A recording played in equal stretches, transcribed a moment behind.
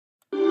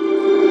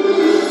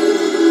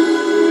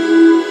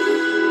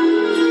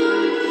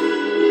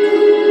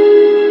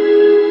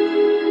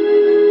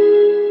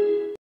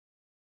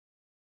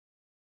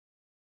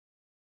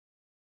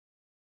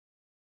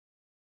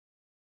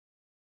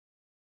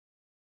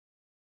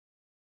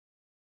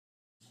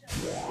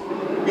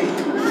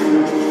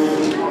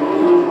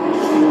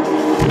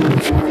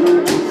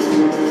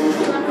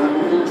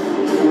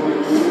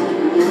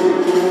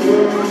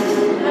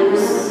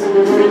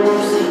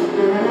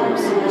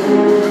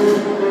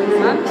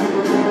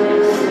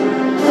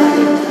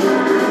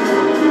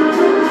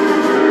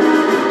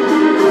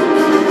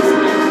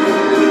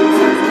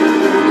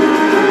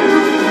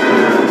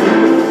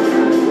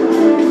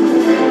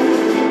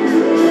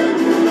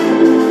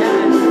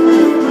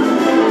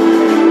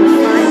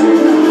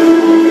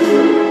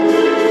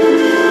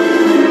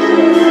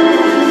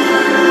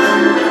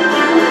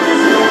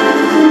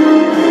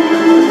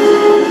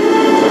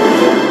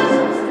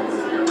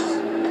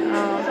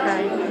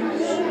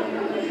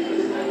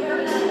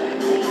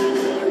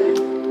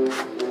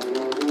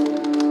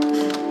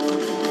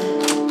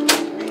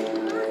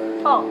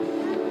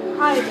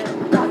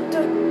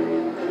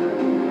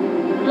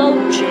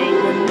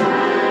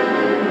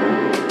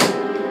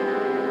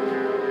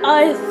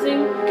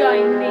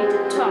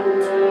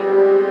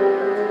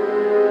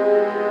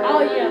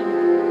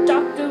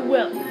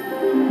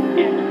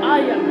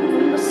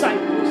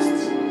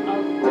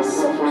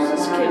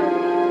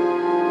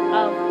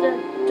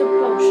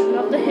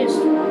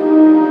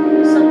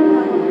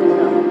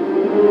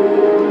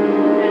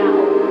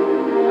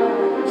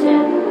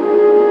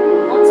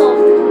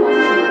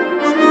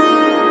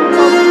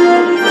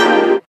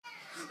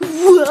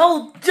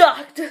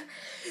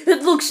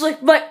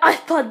Looks like my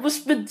iPod was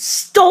been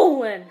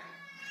stolen.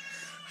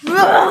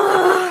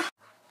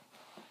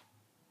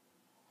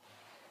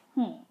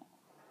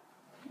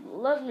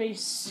 Let me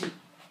see.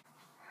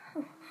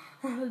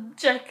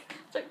 Check.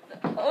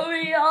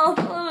 Hurry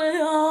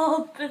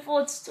up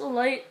before it's too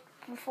late.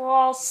 Before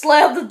I'll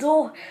slam the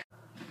door.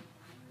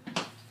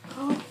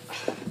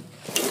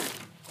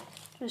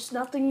 There's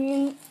nothing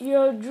in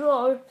your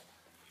drawer.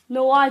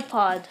 No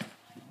iPod.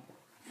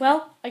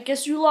 Well, I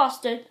guess you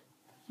lost it.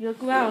 You're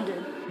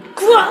grounded.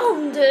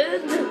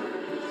 Grounded?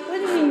 What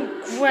do you mean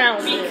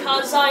grounded?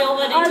 Because I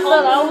already told you. I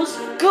thought I was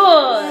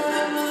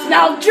good.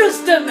 Now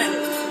just a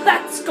minute.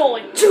 That's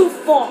going too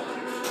far.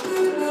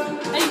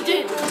 Hey,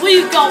 Jayden, where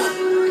you going?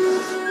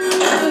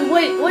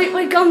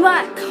 Wait, come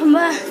back.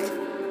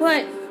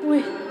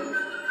 Wait.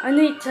 I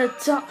need to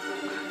talk.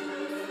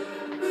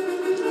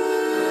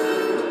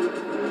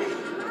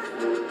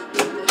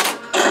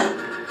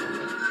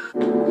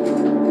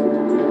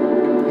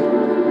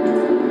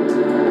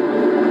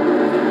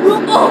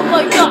 Oh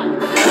my God!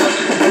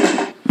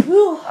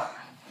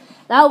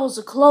 That was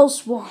a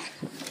close one.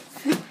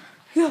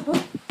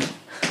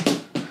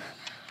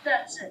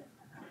 That's it.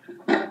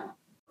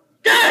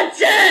 That's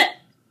it!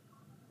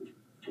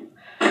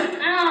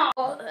 Ow!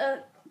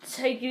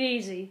 Take it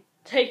easy.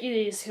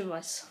 My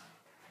son.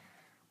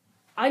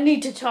 I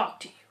need to talk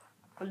to you.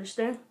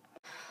 Understand?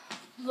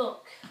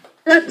 Look.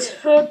 That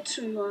hurt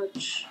too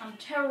much. I'm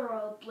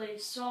terribly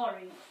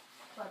sorry,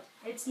 but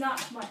it's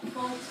not my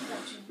fault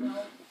that you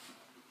know.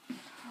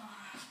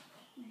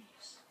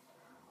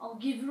 I'll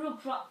give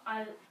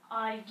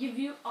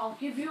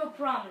you a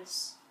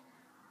promise.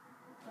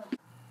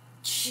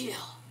 Chill.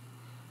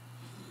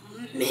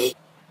 Me.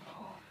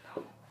 Oh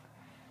no.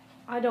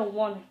 I don't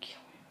want to kill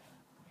you.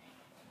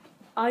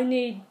 I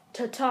need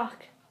to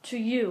talk to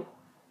you.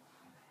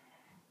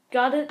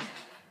 Got it?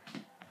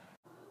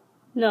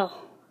 No.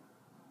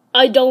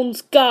 I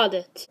don't got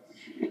it.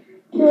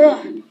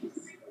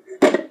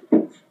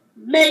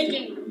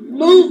 Making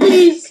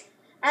movies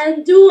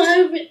and do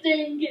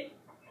everything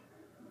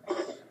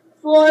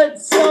for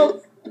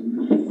itself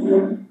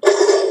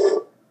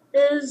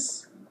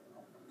is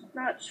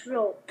not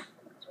true.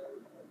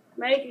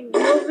 Making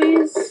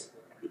movies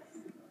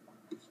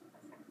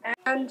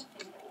and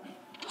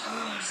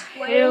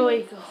here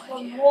we go.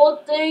 for more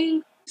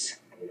things.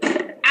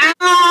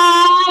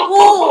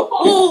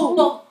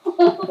 Whoa!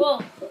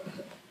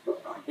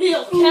 You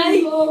okay?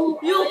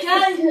 You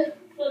okay?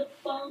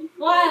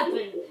 What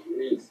happened?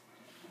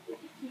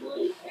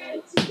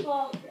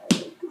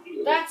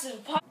 That's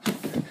impossible.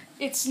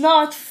 It's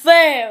not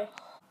fair.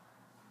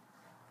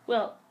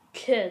 Well,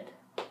 kid,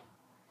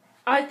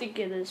 I think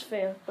it is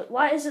fair, but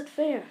why is it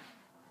fair?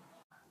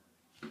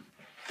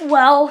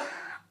 Well,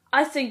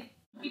 I think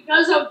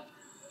Because I'm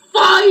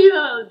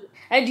fired!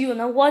 and you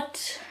know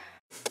what?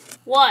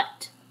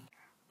 What?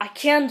 I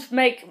can't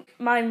make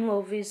my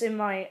movies in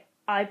my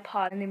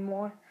iPod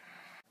anymore.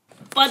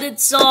 But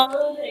it's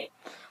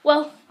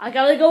well, I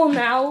gotta go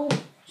now.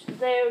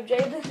 There,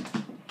 Jayden.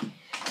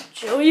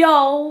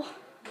 Cheerio.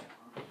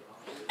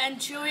 And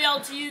cheerio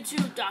to you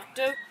too,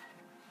 Doctor.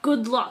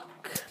 Good luck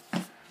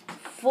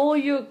for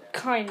your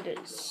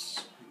kindness.